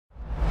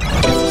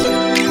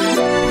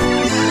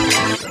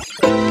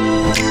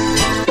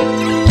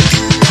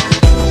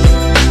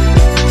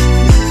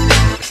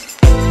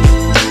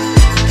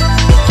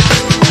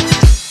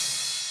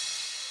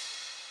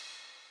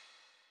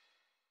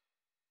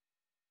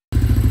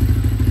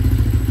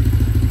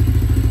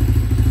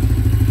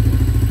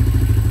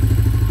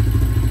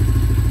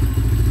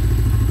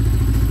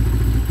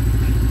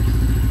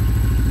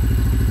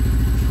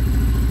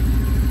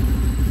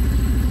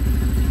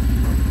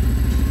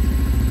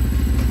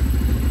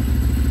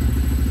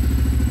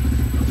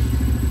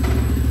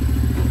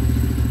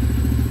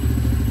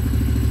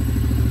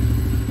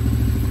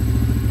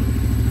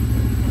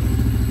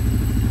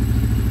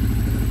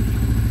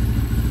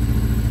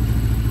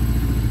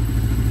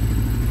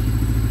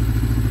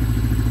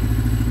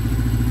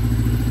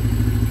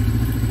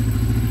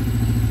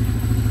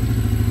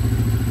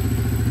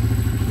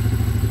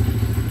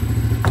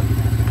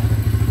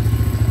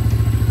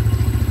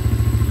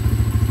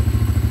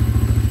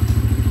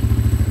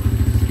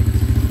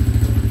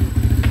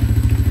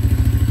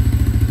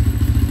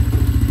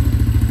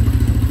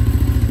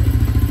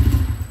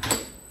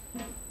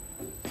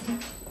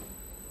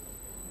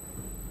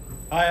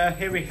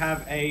Here we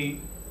have a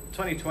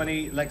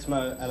 2020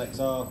 Lexmoto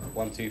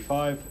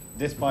LXR125.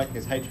 This bike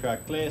is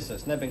HPI clear, so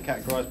it's never been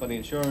categorised by the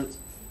insurance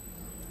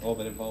or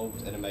been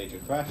involved in a major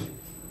crash.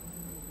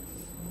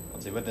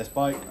 Obviously with this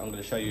bike, I'm going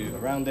to show you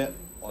around it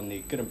on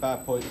the good and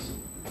bad points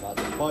about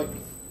this bike.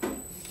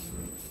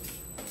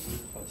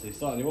 Obviously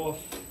starting you off,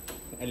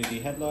 LED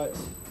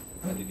headlights,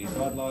 LED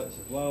side lights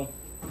as well.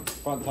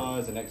 Front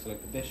tyres in excellent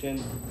condition,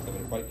 so I'm going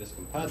to brake disc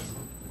and pads.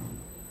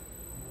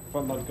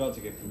 Front mudguards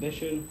in good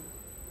condition.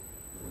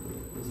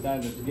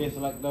 Standard gear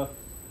selector,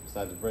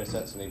 standard rear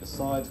sets on either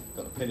side.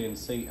 Got the pillion,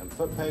 seat and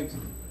foot pegs.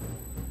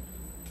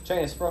 Chain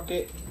and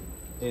sprocket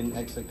in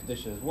excellent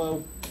condition as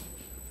well.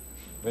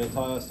 Rear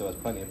tyre still has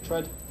plenty of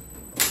tread.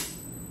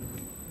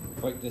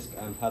 Brake disc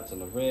and pads on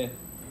the rear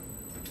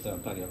still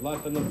have plenty of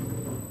life in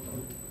them.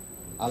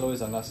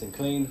 Alloys are nice and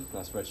clean,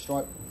 nice red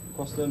stripe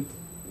across them,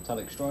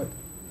 metallic stripe.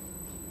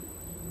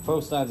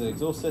 Full standard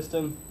exhaust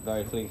system,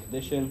 very clean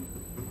condition.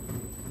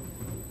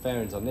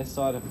 Fairings on this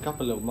side have a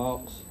couple of little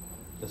marks,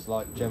 just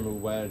like general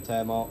wear and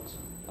tear marks,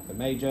 nothing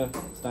major.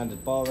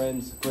 Standard bar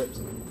ends,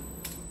 grips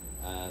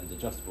and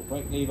adjustable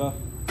brake lever.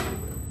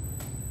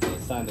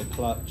 Standard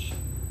clutch,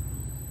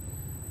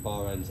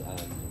 bar ends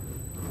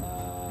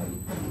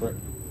and grip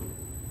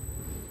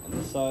on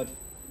this side.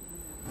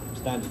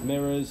 Standard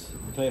mirrors,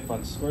 clear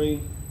front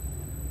screen.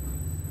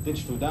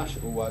 Digital dash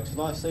all works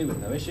nicely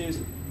with no issues.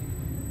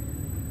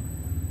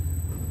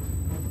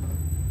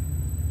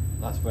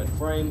 Nice red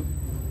frame.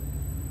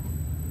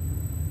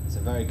 It's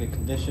in very good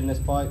condition, this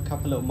bike.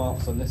 Couple little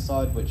marks on this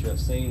side which you have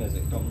seen as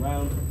it's gone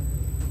round,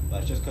 but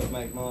it's just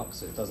cosmetic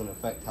marks. It doesn't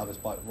affect how this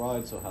bike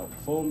rides or how it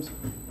performs.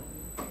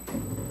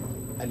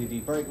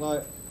 LED brake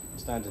light,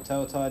 standard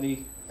tail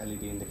tidy,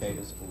 LED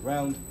indicators all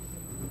round.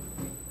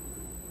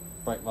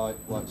 Brake light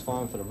works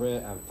fine for the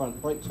rear and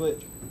front brake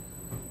switch.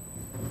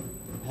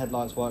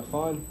 Headlights work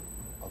fine,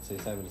 obviously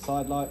same with the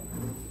side light.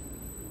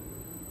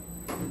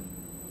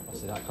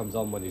 Obviously that comes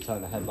on when you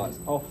turn the headlights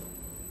off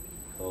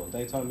for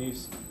daytime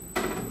use.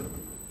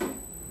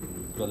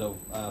 Got a little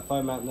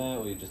phone mount there,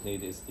 all you just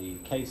need is the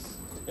case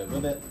to go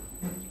with it.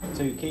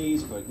 2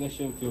 keys for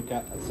ignition, fuel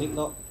cap and seat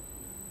lock.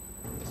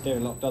 The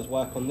steering lock does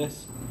work on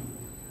this.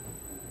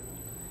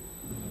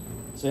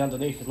 See,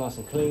 underneath is nice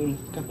and clean.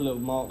 A couple of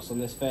little marks on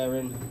this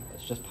fairing.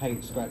 It's just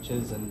paint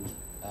scratches and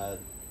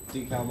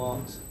decal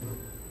marks.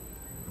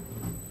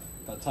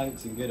 But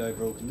tank's in good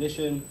overall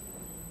condition.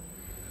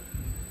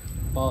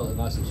 Bars are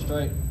nice and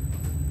straight.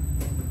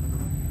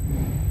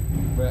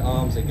 Rear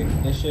arms in good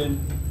condition.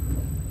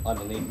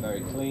 Underneath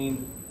very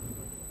clean.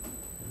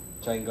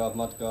 Chain guard,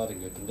 mud guard in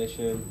good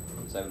condition.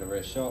 Same with the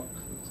rear shock.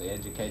 So the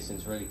engine casing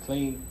is really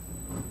clean.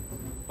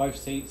 Both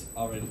seats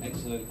are in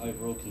excellent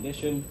overall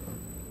condition.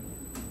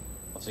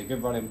 Obviously a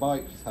good running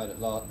bike. You've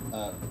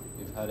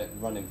heard it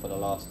running for the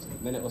last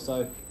minute or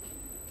so.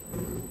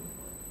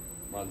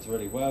 Runs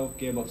really well.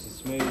 Gearbox is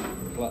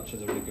smooth. Clutch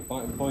is a really good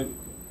biting point.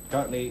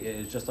 Currently it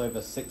is just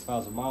over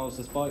 6,000 miles,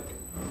 this bike.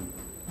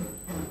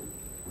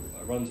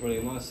 It runs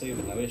really nicely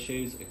with no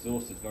issues.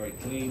 Exhaust is very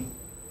clean.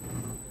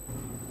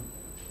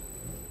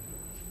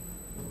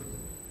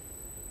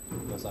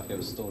 Looks like it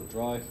was stored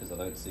dry because I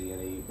don't see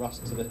any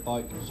rust to this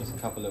bike. It's just a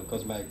couple of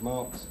cosmetic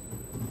marks.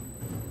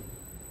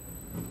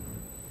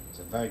 It's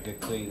a very good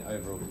clean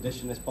overall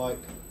condition, this bike.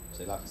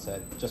 So like I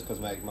said, just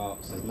cosmetic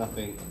marks. There's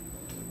nothing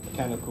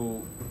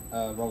mechanical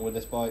wrong with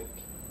this bike.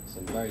 It's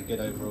in very good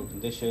overall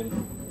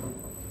condition.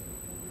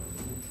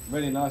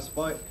 Really nice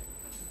bike.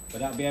 But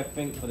that'll be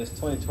everything for this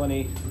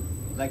 2020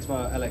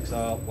 Lexmoto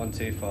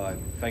LXR125.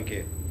 Thank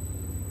you.